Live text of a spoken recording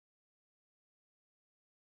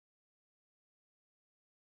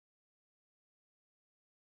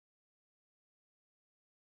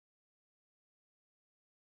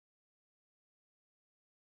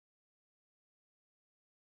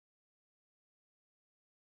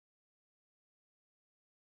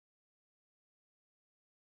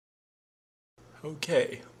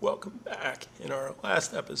Okay, welcome back. In our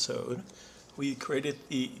last episode, we created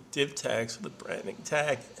the div tags for the branding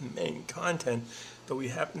tag and main content, but we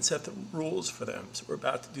haven't set the rules for them, so we're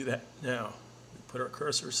about to do that now. We put our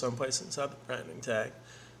cursor someplace inside the branding tag,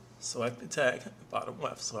 select the tag, bottom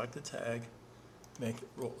left, select the tag, make it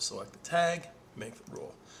rule. Select the tag, make the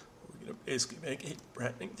rule. We're going to basically make a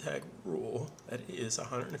branding tag rule that is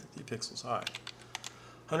 150 pixels high.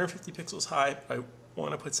 150 pixels high, but I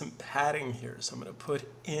want to put some padding here, so I'm going to put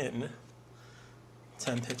in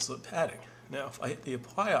 10 pixels of padding. Now, if I hit the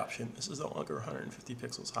apply option, this is no longer 150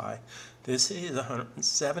 pixels high. This is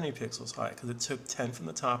 170 pixels high because it took 10 from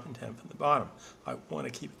the top and 10 from the bottom. I want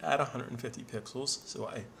to keep it at 150 pixels, so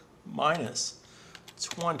I minus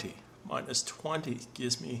 20. Minus 20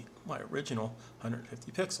 gives me my original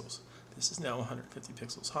 150 pixels. This is now 150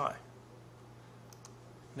 pixels high.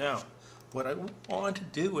 Now, what I want to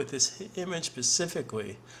do with this image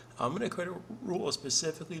specifically, I'm going to create a rule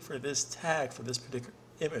specifically for this tag, for this particular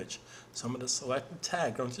image. So I'm going to select the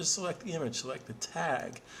tag. Don't just select the image, select the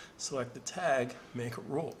tag. Select the tag, make a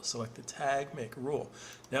rule. Select the tag, make a rule.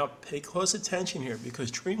 Now pay close attention here because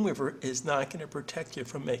Dreamweaver is not going to protect you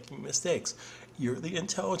from making mistakes. You're the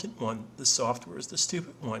intelligent one, the software is the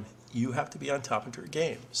stupid one. You have to be on top of your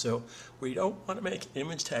game. So we don't want to make an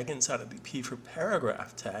image tag inside of the P for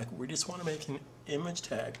paragraph tag. We just want to make an image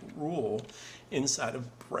tag rule inside of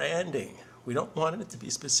branding. We don't want it to be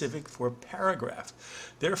specific for paragraph.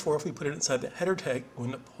 Therefore, if we put it inside the header tag, it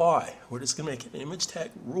wouldn't apply. We're just going to make an image tag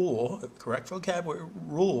rule, a correct vocabulary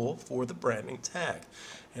rule for the branding tag.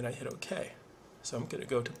 And I hit OK. So I'm going to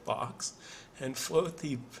go to box and float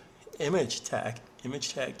the image tag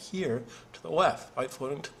here to the left. By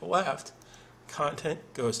floating to the left, content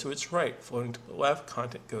goes to its right. Floating to the left,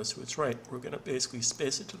 content goes to its right. We're going to basically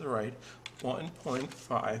space it to the right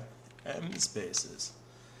 1.5 M spaces.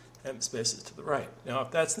 M spaces to the right. Now,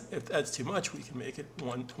 if that's too much, we can make it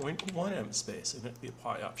 1.1 M space and hit the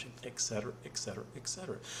apply option, etc., etc.,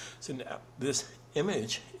 etc. So now this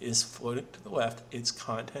image is floating to the left. Its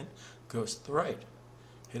content goes to the right.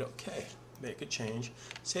 Hit OK. Make a change,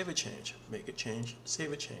 save a change, make a change,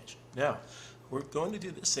 save a change. Now, we're going to do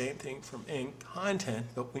the same thing for main content,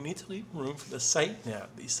 but we need to leave room for the site nav.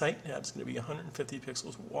 The site nav is going to be 150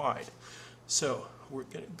 pixels wide. So we're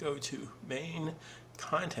going to go to main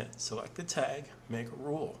content, select the tag, make a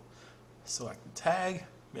rule. Select the tag,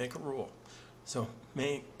 make a rule. So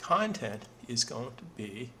main content is going to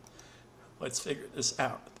be, let's figure this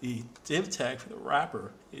out. The div tag for the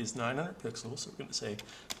wrapper is 900 pixels, so we're going to say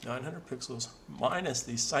 900 pixels minus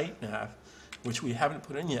the site nav, which we haven't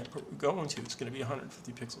put in yet, but we're going to. It's going to be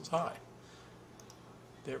 150 pixels high.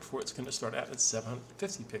 Therefore, it's going to start out at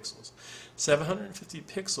 750 pixels. 750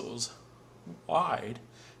 pixels wide,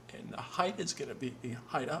 and the height is going to be the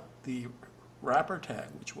height up the wrapper tag,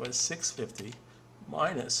 which was 650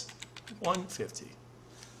 minus 150.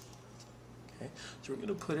 Okay, so we're going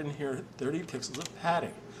to put in here 30 pixels of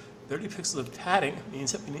padding. 30 pixels of padding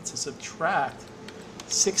means that we need to subtract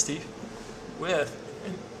 60 width,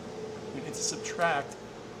 and we need to subtract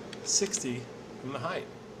 60 from the height.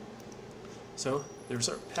 So there's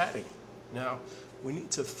our padding. Now we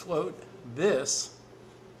need to float this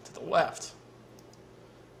to the left.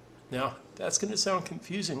 Now that's going to sound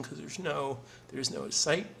confusing because there's no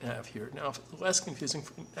site nav here. Now if it's less confusing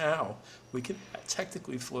for now, we can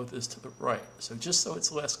technically float this to the right. So just so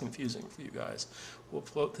it's less confusing for you guys, we'll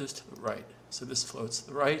float this to the right. So this floats to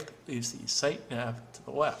the right, leaves the site nav to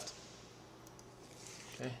the left.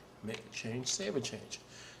 Okay, make a change, save a change.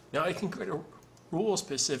 Now I can create a rule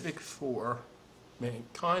specific for main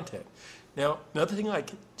content. Now another thing I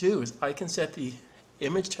can do is I can set the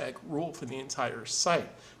image tag rule for the entire site.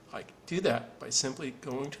 I can do that by simply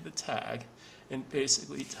going to the tag and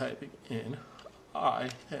basically typing in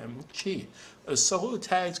img. A solo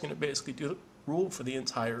tag is going to basically do the rule for the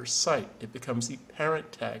entire site. It becomes the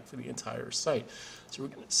parent tag for the entire site. So we're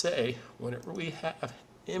going to say whenever we have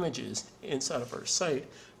images inside of our site,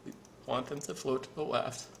 we want them to float to the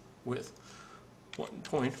left with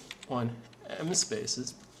 1.1 M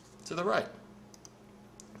spaces to the right.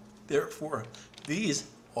 Therefore, these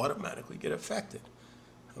automatically get affected.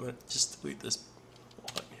 I'm going to just delete this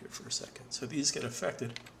one here for a second. So these get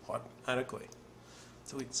affected automatically.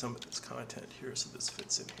 Delete some of this content here so this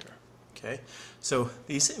fits in here. Okay, so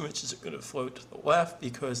these images are going to float to the left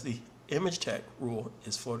because the image tag rule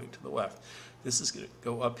is floating to the left. This is going to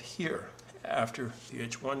go up here after the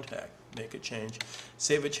H1 tag. Make a change,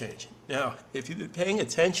 save a change. Now, if you've been paying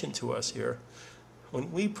attention to us here, when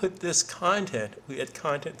we put this content, we had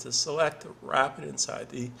content to select to wrap it inside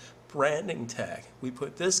the branding tag. We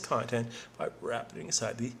put this content by wrapping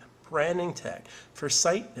inside the branding tag. For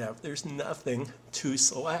site nav, there's nothing to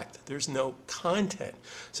select. There's no content.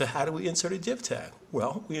 So how do we insert a div tag?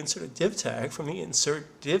 Well, we insert a div tag from the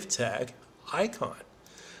insert div tag icon.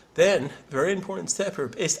 Then, very important step here,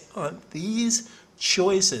 based on these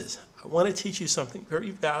choices, I want to teach you something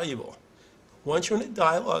very valuable. Once you're in a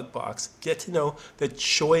dialog box, get to know the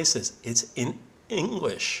choices. It's in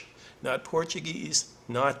English, not Portuguese,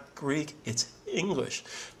 not Greek, it's English.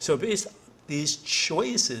 So based on these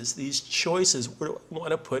choices, where do I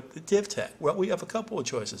want to put the div tag? Well, we have a couple of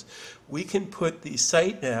choices. We can put the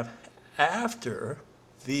site nav after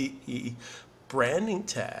the branding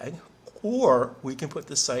tag, or we can put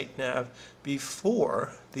the site nav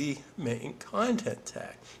before the main content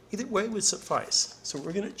tag. Either way would suffice. So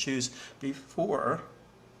we're going to choose before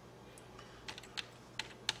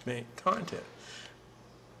main content.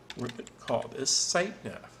 We're going to call this site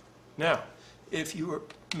nav. Now, if you were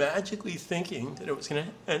magically thinking that it was going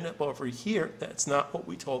to end up over here, that's not what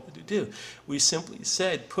we told it to do. We simply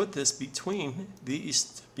said put this between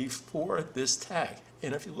these, before this tag.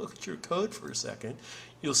 And if you look at your code for a second,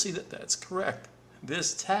 you'll see that that's correct.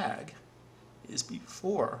 This tag is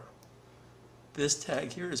before, this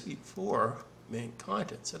tag here is before main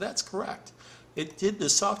content. So that's correct. It did, the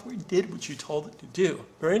software did what you told it to do.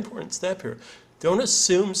 Very important step here. Don't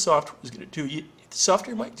assume software is going to do.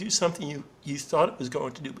 Software might do something you thought it was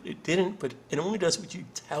going to do, but it didn't, but it only does what you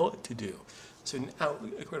tell it to do. So now we're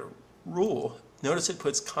going to put a rule. Notice it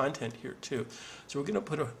puts content here too. So we're going to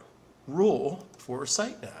put a rule for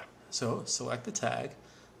site nav. So select the tag,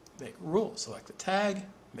 make a rule. Select the tag,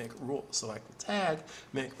 make a rule. Select the tag,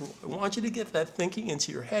 make a rule. I want you to get that thinking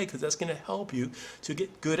into your head because that's going to help you to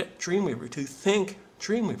get good at Dreamweaver, to think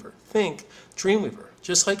Dreamweaver. Think Dreamweaver.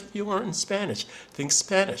 Just like if you learn in Spanish, think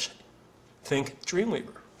Spanish. Think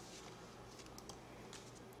Dreamweaver.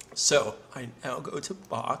 So I now go to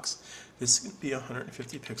box. This is going to be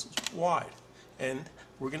 150 pixels wide. And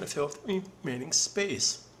we're going to fill up the remaining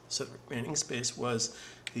space. So the remaining space was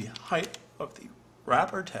the height of the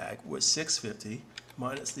wrapper tag was 650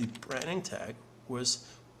 minus the branding tag was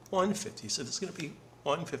 150. So this is going to be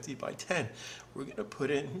 150 by 10. We're going to put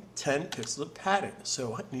in 10 pixels of padding.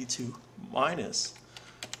 So I need to minus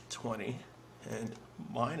 20 and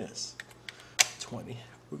minus 20.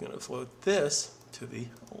 We're going to float this to the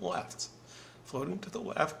left. Floating to the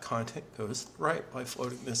left, content goes to the right. By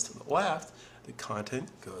floating this to the left, the content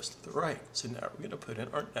goes to the right. So now we're going to put in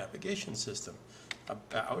our navigation system.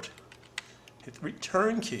 About, hit the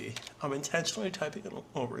return key. I'm intentionally typing in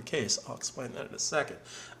lowercase. I'll explain that in a second.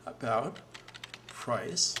 About,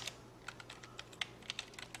 price,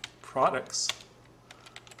 products,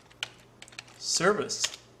 service,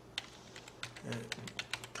 and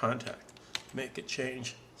contact. Make a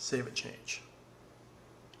change, save a change.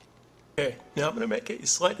 Okay, now I'm going to make a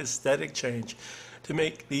slight aesthetic change to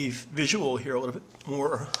make the visual here a little bit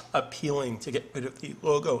more appealing, to get rid of the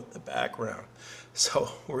logo in the background.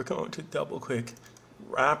 So we're going to double click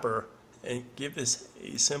wrapper and give this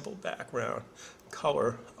a simple background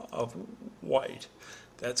color of white.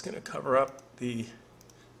 That's going to cover up the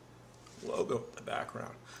logo in the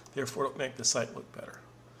background. Therefore, it'll make the site look better.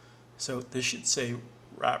 So this should say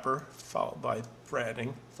wrapper followed by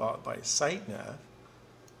branding followed by site nav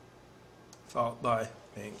followed by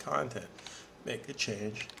main content. Make a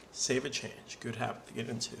change, save a change. Good habit to get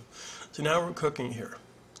into. So now we're cooking here.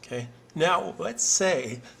 Okay. Now let's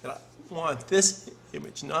say that I want this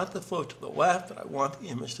image not to float to the left, but I want the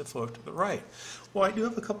image to float to the right. Well, I do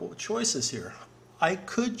have a couple of choices here. I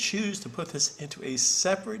could choose to put this into a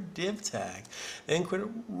separate div tag and create a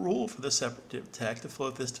rule for the separate div tag to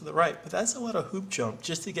float this to the right. But that's a lot of hoop jump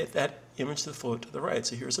just to get that image to float to the right.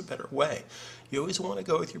 So here's a better way. You always want to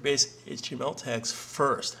go with your basic HTML tags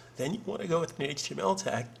first. Then you want to go with an HTML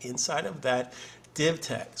tag inside of that div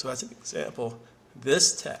tag. So as an example,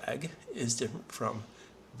 this tag is different from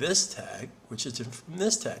this tag, which is different from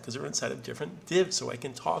this tag because they're inside of different divs. So I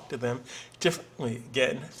can talk to them differently.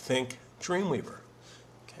 Again, think Dreamweaver.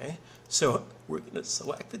 Okay, so we're going to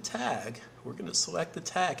select the tag, we're going to select the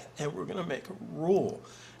tag, and we're going to make a rule.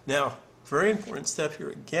 Now, very important step here,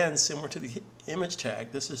 again, similar to the image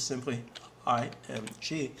tag, this is simply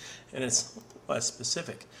IMG, and it's less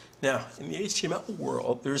specific. Now, in the HTML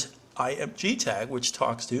world, there's IMG tag, which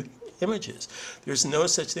talks to images. There's no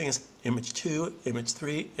such thing as image 2, image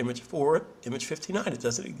 3, image 4, image 59. It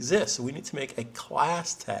doesn't exist, so we need to make a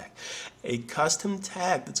class tag, a custom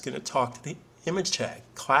tag that's going to talk to the image tag.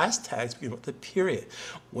 Class tags begin with a period.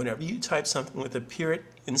 Whenever you type something with a period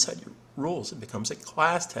inside your rules, it becomes a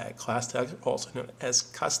class tag. Class tags are also known as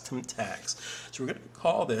custom tags. So we're going to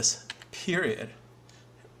call this period.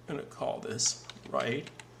 We're going to call this right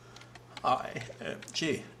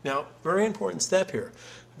IMG. Now, very important step here.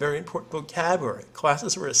 Very important vocabulary.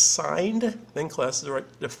 Classes are assigned, then classes are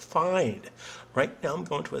defined. Right now I'm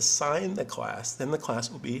going to assign the class, then the class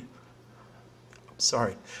will be,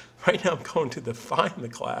 right now I'm going to define the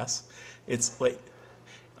class.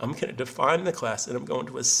 I'm going to define the class and I'm going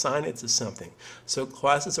to assign it to something. So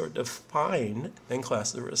classes are defined, then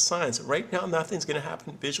classes are assigned. So right now nothing's going to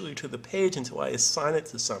happen visually to the page until I assign it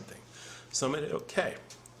to something. So I'm going to hit OK.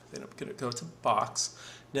 Then I'm going to go to box.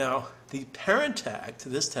 Now the parent tag to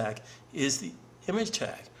this tag is the image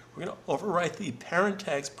tag. We're going to overwrite the parent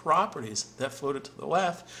tag's properties that floated to the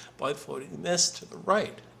left by floating this to the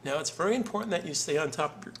right. Now it's very important that you stay on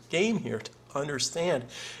top of your game here to understand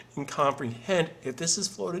and comprehend if this is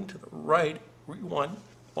floating to the right, we want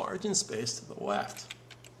margin space to the left.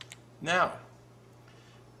 Now,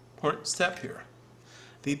 important step here.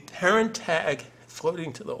 The parent tag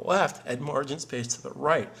floating to the left had margin space to the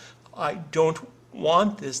right. I don't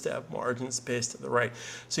want this to have margin space to the right.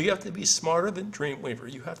 So you have to be smarter than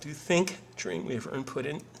Dreamweaver. You have to think Dreamweaver and put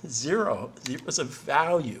in 0. 0 is a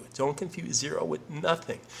value. Don't confuse 0 with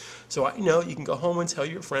nothing. So I know you can go home and tell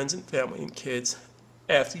your friends and family and kids,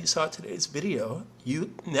 after you saw today's video,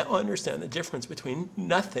 you now understand the difference between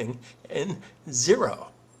nothing and 0.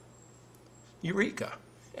 Eureka.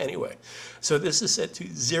 Anyway, so this is set to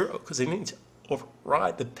 0 because I need to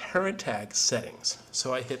override the parent tag settings.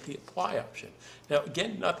 So I hit the apply option. Now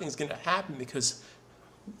again, nothing's going to happen because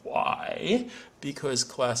why? Because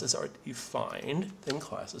classes are defined, then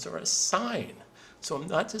classes are assigned. So I'm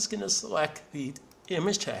not just going to select the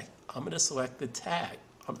image tag, I'm going to select the tag.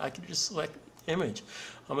 I'm not going to just select the image.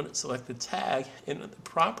 I'm going to select the tag and in the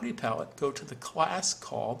property palette, go to the class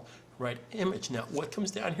called image. Now what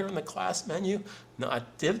comes down here in the class menu?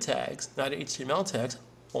 Not div tags, not HTML tags,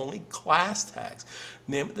 only class tags.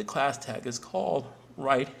 Name of the class tag is called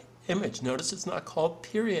image. Notice it's not called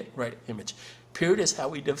period image. Period is how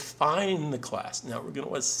we define the class. Now we're going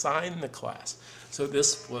to assign the class. So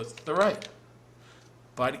this floats to the right.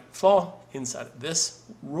 By default, inside of this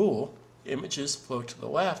rule, images float to the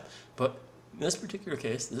left, but in this particular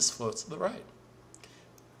case, this floats to the right.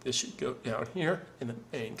 This should go down here in the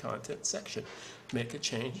main content section. Make a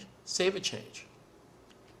change, save a change.